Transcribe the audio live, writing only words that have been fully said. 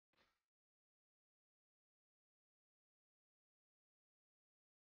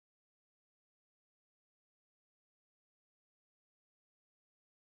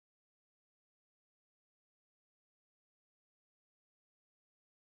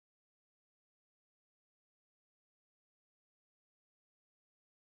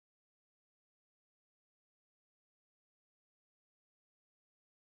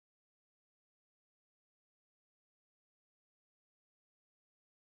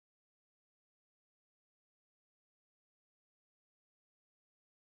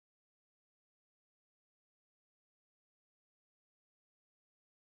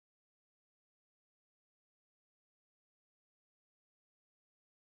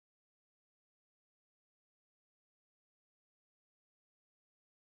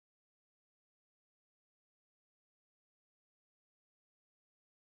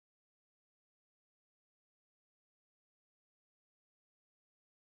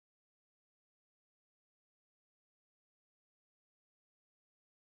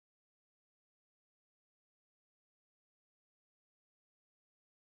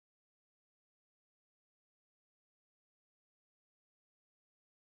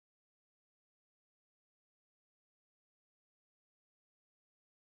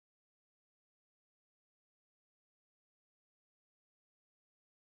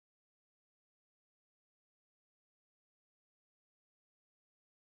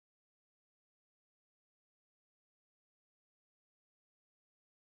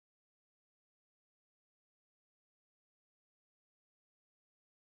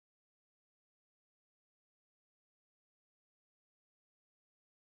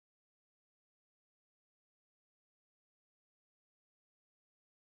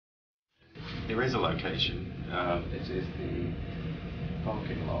there is a location. It is the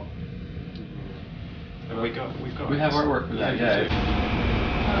parking lot. And we have artwork for that. Yeah.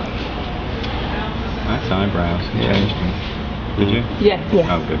 Nice eyebrows. You changed them. Did you? Yeah.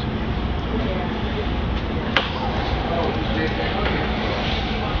 Yeah. Oh, good.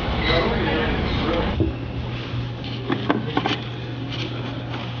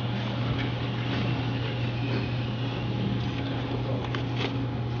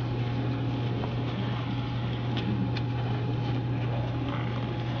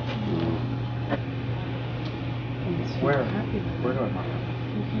 Where do I mark it?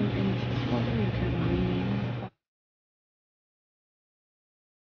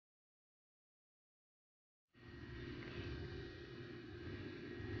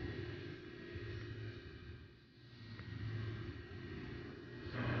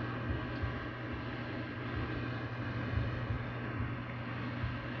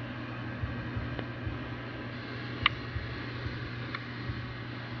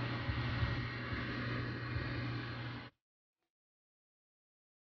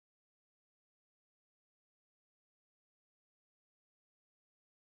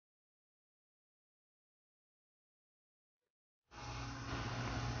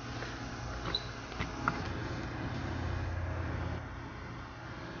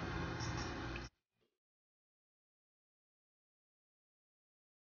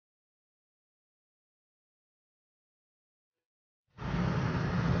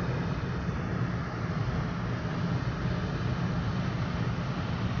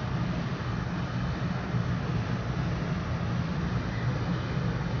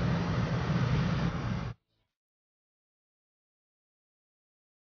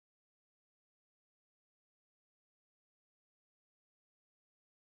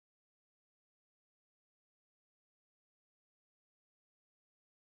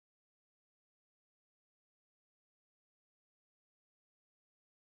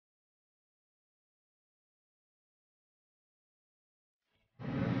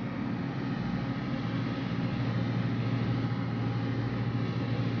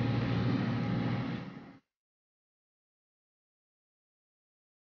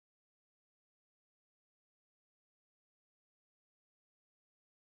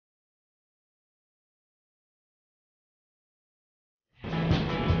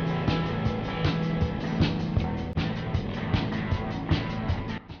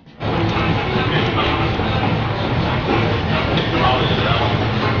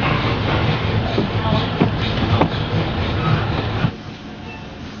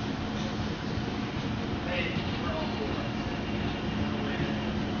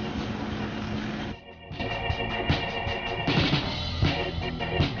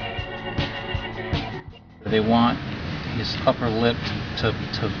 They want his upper lip to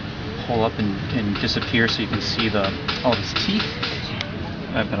pull up and disappear so you can see all his teeth.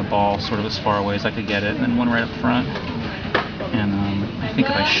 I've got a ball sort of as far away as I could get it, and then one right up front. And I think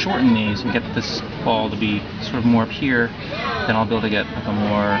if I shorten these and get this ball to be sort of more up here, then I'll be able to get like a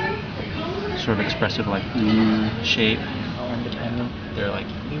more sort of expressive like shape. All independent. They're like,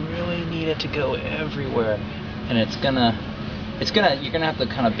 you really need it to go everywhere, and you're gonna have to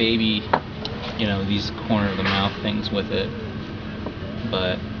kind of baby, you know, these corner of the mouth things with it,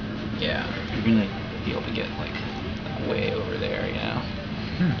 but yeah, you're gonna be able to get like way over there, you know.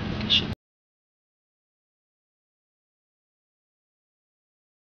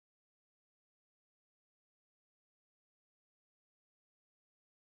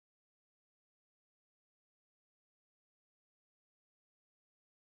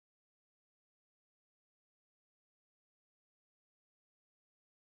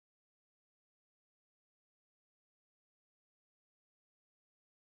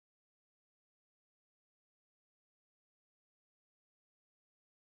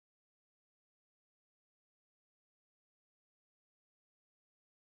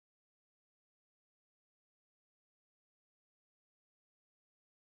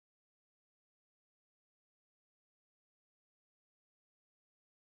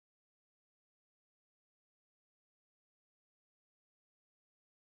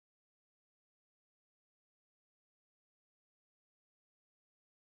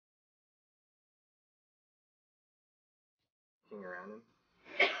 Around him.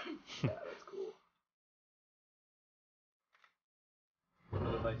 Yeah, that's cool. Put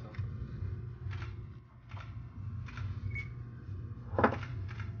the lights on.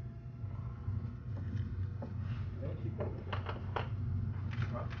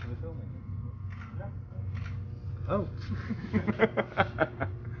 Oh.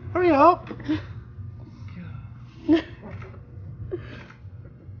 Hurry up!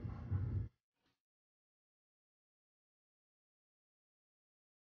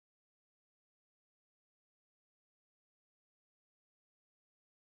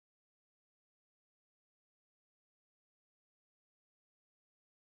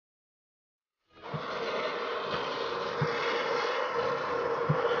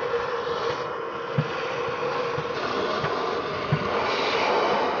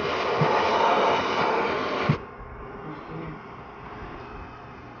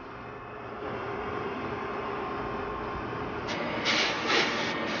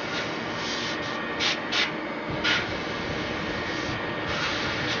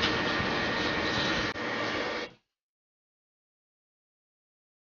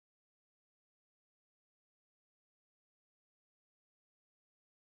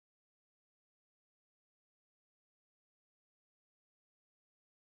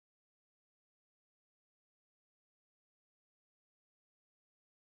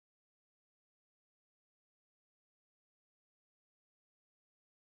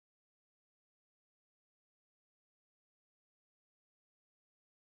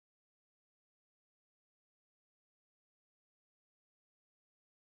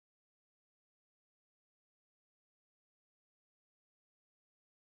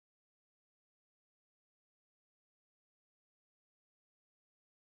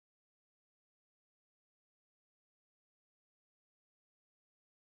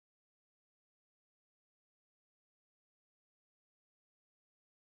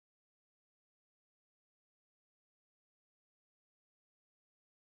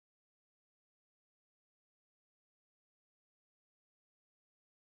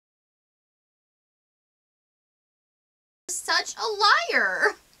 such a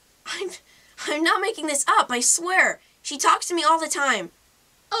liar. I'm not making this up, I swear. She talks to me all the time.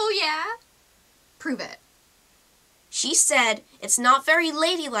 Oh, yeah? Prove it. She said it's not very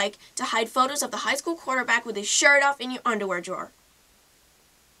ladylike to hide photos of the high school quarterback with his shirt off in your underwear drawer.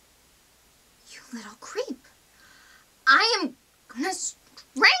 You little creep. I am gonna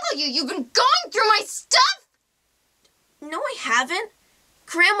strangle you. You've been going through my stuff. No, I haven't.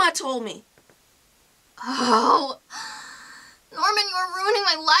 Grandma told me. Oh, Norman, you are ruining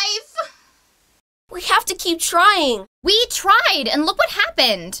my life. We have to keep trying. We tried, and look what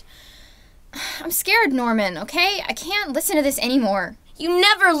happened. I'm scared, Norman, okay? I can't listen to this anymore. You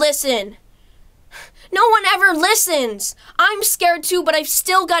never listen. No one ever listens. I'm scared too, but I've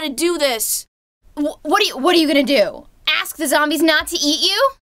still got to do this. What are you gonna do? Ask the zombies not to eat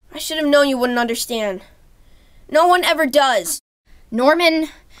you? I should have known you wouldn't understand. No one ever does. Norman,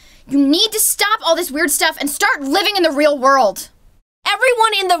 you need to stop all this weird stuff and start living in the real world.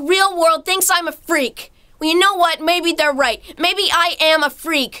 Everyone in the real world thinks I'm a freak. Well, you know what? Maybe they're right. Maybe I am a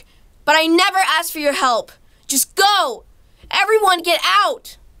freak. But I never asked for your help. Just go. Everyone get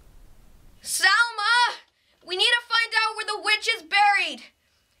out. Salma! We need to find out where the witch is buried.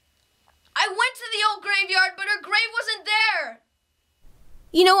 I went to the old graveyard, but her grave wasn't there.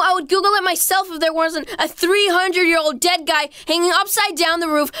 You know, I would Google it myself if there wasn't a 300-year-old dead guy hanging upside down the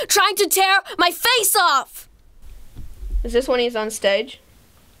roof trying to tear my face off. Is this when he's on stage?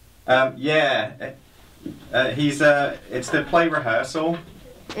 Yeah. It's the play rehearsal.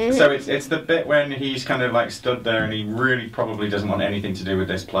 Mm-hmm. So it's the bit when he's kind of like stood there and he really probably doesn't want anything to do with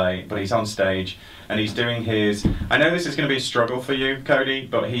this play, but he's on stage and he's doing his... I know this is going to be a struggle for you, Kodi,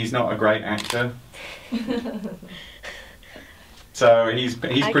 but he's not a great actor. So he's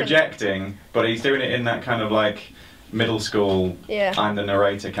projecting, but he's doing it in that kind of like middle school, I'm the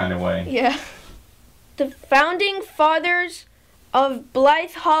narrator kind of way. Yeah. The founding fathers of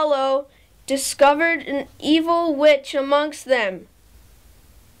Blythe Hollow discovered an evil witch amongst them.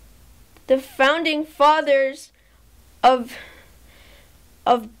 The founding fathers of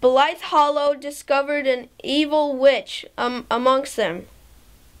Blythe Hollow discovered an evil witch amongst them.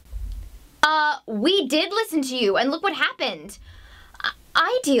 We did listen to you, and look what happened.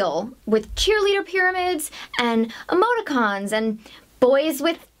 I deal with cheerleader pyramids and emoticons and boys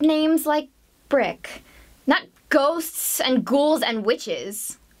with names like Brick, not ghosts and ghouls and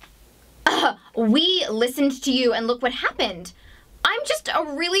witches. We listened to you, and look what happened. I'm just a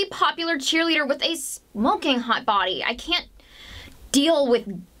really popular cheerleader with a smoking hot body. I can't deal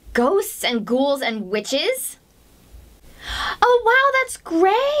with ghosts and ghouls and witches. Oh, wow, that's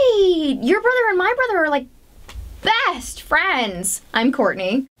great. Your brother and my brother are like best friends. I'm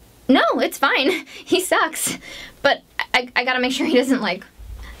Courtney. No, it's fine. He sucks. But I gotta make sure he doesn't, like,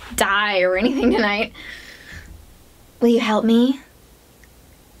 die or anything tonight. Will you help me?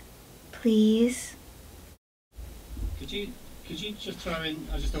 Please? Could you just throw in,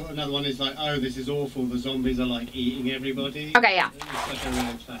 I just thought another one is like, oh, this is awful, the zombies are like eating everybody. Okay, yeah. It's like a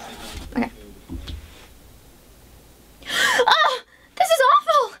really classic. Okay. Oh, this is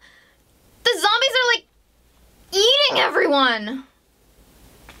awful! The zombies are like eating everyone.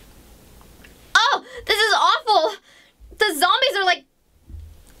 Oh, this is awful! The zombies are like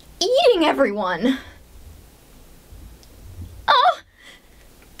eating everyone. Oh,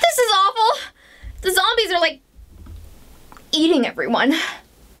 this is awful! The zombies are like eating everyone.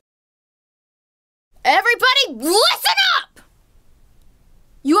 Everybody, listen up!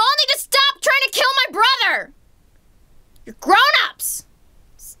 You all need to stop trying to kill my brother! You're grown-ups!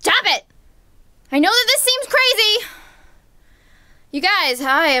 Stop it! I know that this seems crazy. You guys,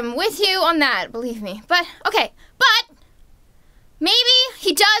 I am with you on that, believe me. But, okay, but maybe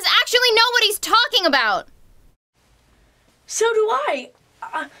he does actually know what he's talking about. So do I.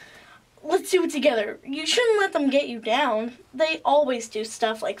 Let's do it together. You shouldn't let them get you down. They always do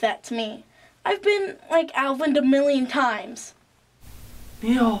stuff like that to me. I've been, like, Alvin'd a million times.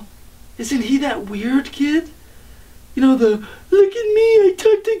 Neil, isn't he that weird kid? You know, the, look at me, I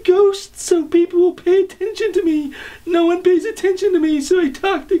talk to ghosts so people will pay attention to me. No one pays attention to me, so I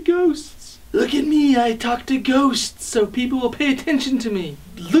talk to ghosts. Look at me, I talk to ghosts so people will pay attention to me.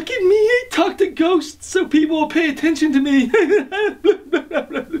 Look at me, I talk to ghosts so people will pay attention to me.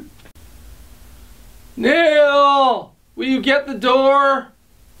 Neil, will you get the door?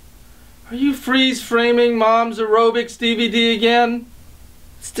 Are you freeze framing Mom's aerobics DVD again?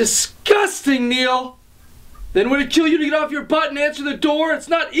 It's disgusting, Neil. Then would it kill you to get off your butt and answer the door? It's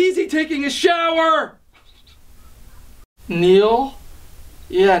not easy taking a shower. Neil?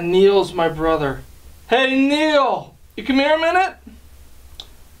 Yeah, Neil's my brother. Hey, Neil, you come here a minute?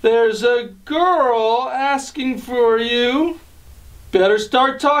 There's a girl asking for you. Better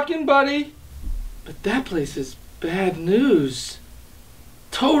start talking, buddy. But that place is bad news.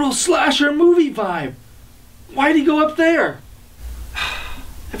 Total slasher movie vibe. Why'd he go up there?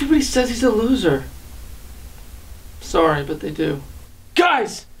 Everybody says he's a loser. Sorry, but they do.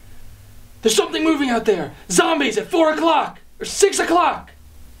 Guys! There's something moving out there. Zombies at 4 o'clock or 6 o'clock.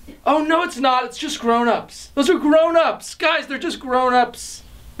 Oh, no, it's not. It's just grown-ups. Those are grown-ups. Guys, they're just grown-ups.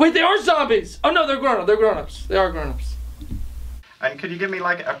 Wait, they are zombies. Oh, no, they're grown-ups. They're grown-ups. They are grown-ups. And could you give me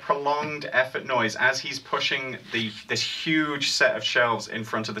like a prolonged effort noise as he's pushing this huge set of shelves in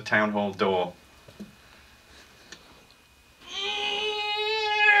front of the town hall door?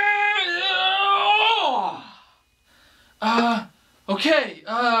 Okay,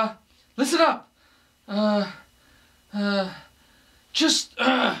 listen up.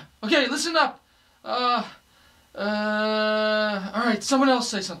 Okay, listen up. Alright, someone else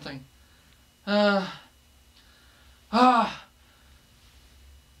say something. That's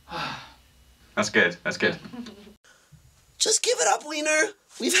good, that's good. Just give it up, Wiener.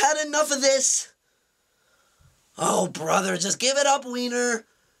 We've had enough of this. Oh, brother, just give it up, Wiener.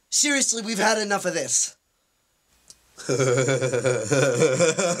 Seriously, we've had enough of this.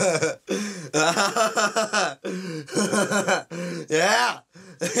 Yeah.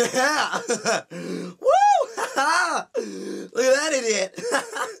 Yeah. Woo! Look at that idiot.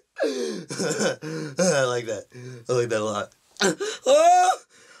 I like that. I like that a lot. Oh,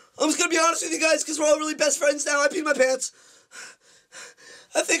 I'm just gonna be honest with you guys because we're all really best friends now. I peed my pants.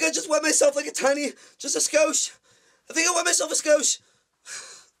 I think I just wet myself like just a skosh. I think I wet myself a skosh.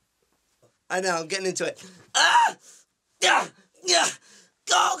 I know, I'm getting into it. Ah! Yeah! Yeah!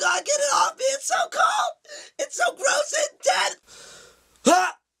 Oh, God, get it off me! It's so cold! It's so gross and dead!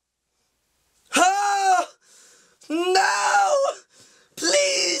 Ah! Oh! No!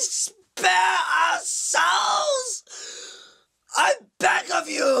 Please spare our souls! I beg of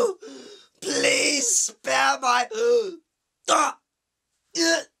you! Please spare my...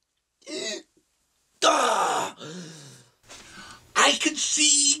 I can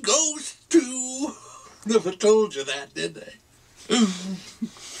see ghosts too. Never told you that, did they?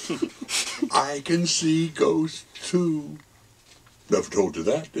 I can see ghosts too. Never told you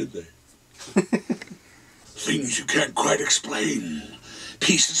that, did they? Things you can't quite explain.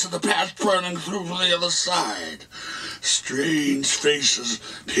 Pieces of the past burning through from the other side. Strange faces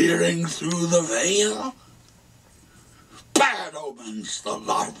peering through the veil. Bad omens, the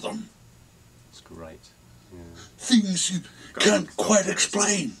lot of them. It's great. Yeah. Things you can't quite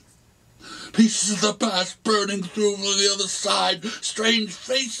explain. Pieces of the past burning through from the other side. Strange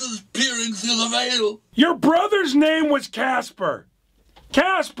faces peering through the veil. Your brother's name was Casper.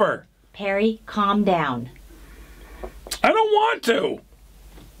 Casper! Perry, calm down. I don't want to.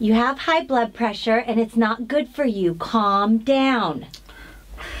 You have high blood pressure and it's not good for you. Calm down.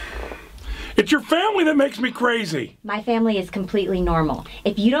 It's your family that makes me crazy. My family is completely normal.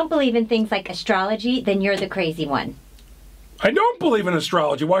 If you don't believe in things like astrology, then you're the crazy one. I don't believe in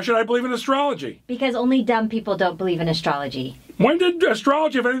astrology. Why should I believe in astrology? Because only dumb people don't believe in astrology. When did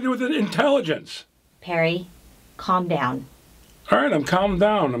astrology have anything to do with intelligence? Perry, calm down. All right, I'm calmed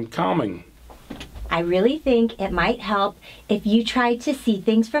down. I'm calming. I really think it might help if you tried to see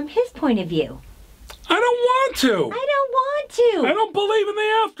things from his point of view. I don't want to. I don't want to. I don't believe in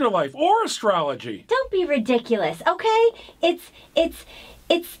the afterlife or astrology. Don't be ridiculous, okay? It's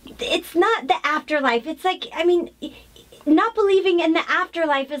not the afterlife. It's like, I mean, not believing in the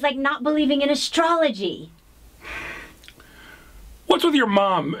afterlife is like not believing in astrology. What's with your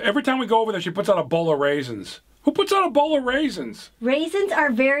mom? Every time we go over there, she puts out a bowl of raisins. Who puts out a bowl of raisins? Raisins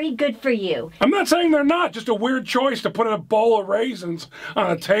are very good for you. I'm not saying they're not. Just a weird choice to put a bowl of raisins on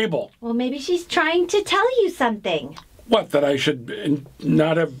a table. Well, maybe she's trying to tell you something. What, that I should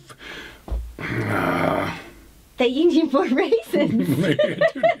not have... That you need more raisins. Maybe I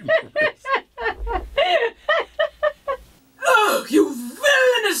do need more raisins. Oh, you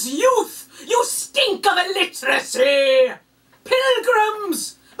villainous youth! You stink of illiteracy!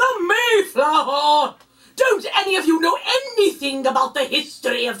 Pilgrims! The Mayflower! Don't any of you know anything about the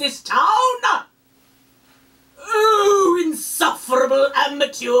history of this town? Oh, insufferable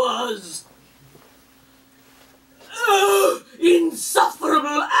amateurs! Oh,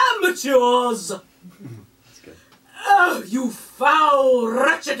 insufferable amateurs! Oh, you foul,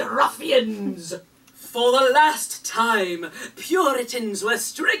 wretched ruffians! For the last time, Puritans were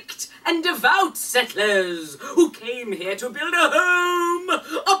strict and devout settlers who came here to build a home,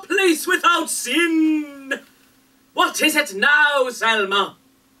 a place without sin. What is it now, Selma?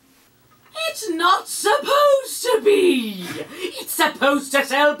 It's not supposed to be. It's supposed to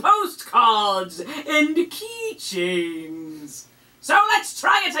sell postcards and keychains. So let's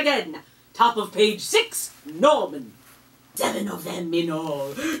try it again. Top of page 6, Norman. 7 of them in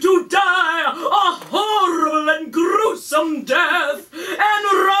all, to die a horrible and gruesome death, and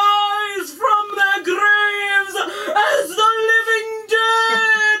rise from their graves as the living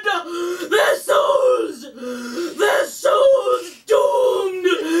dead. Their souls doomed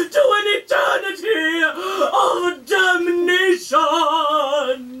to an eternity of damnation.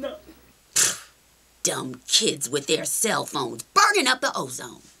 Dumb kids with their cell phones burning up the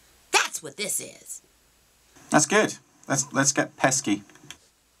ozone. That's what this is. That's good. Let's get pesky.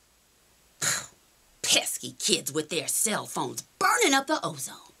 Pesky kids with their cell phones burning up the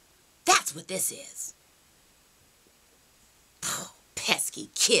ozone. That's what this is. Pesky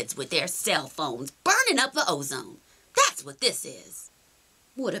kids with their cell phones burning up the ozone. That's what this is.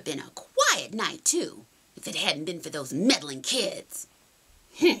 Would have been a quiet night, too, if it hadn't been for those meddling kids.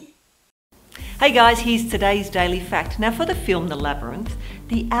 Hey guys, here's today's Daily Fact. Now for the film The Labyrinth,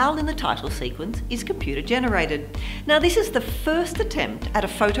 the owl in the title sequence is computer generated. Now this is the first attempt at a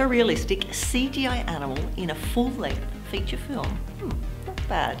photorealistic CGI animal in a full-length feature film. Not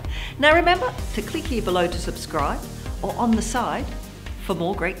bad. Now remember to click here below to subscribe or on the side for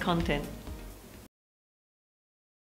more great content.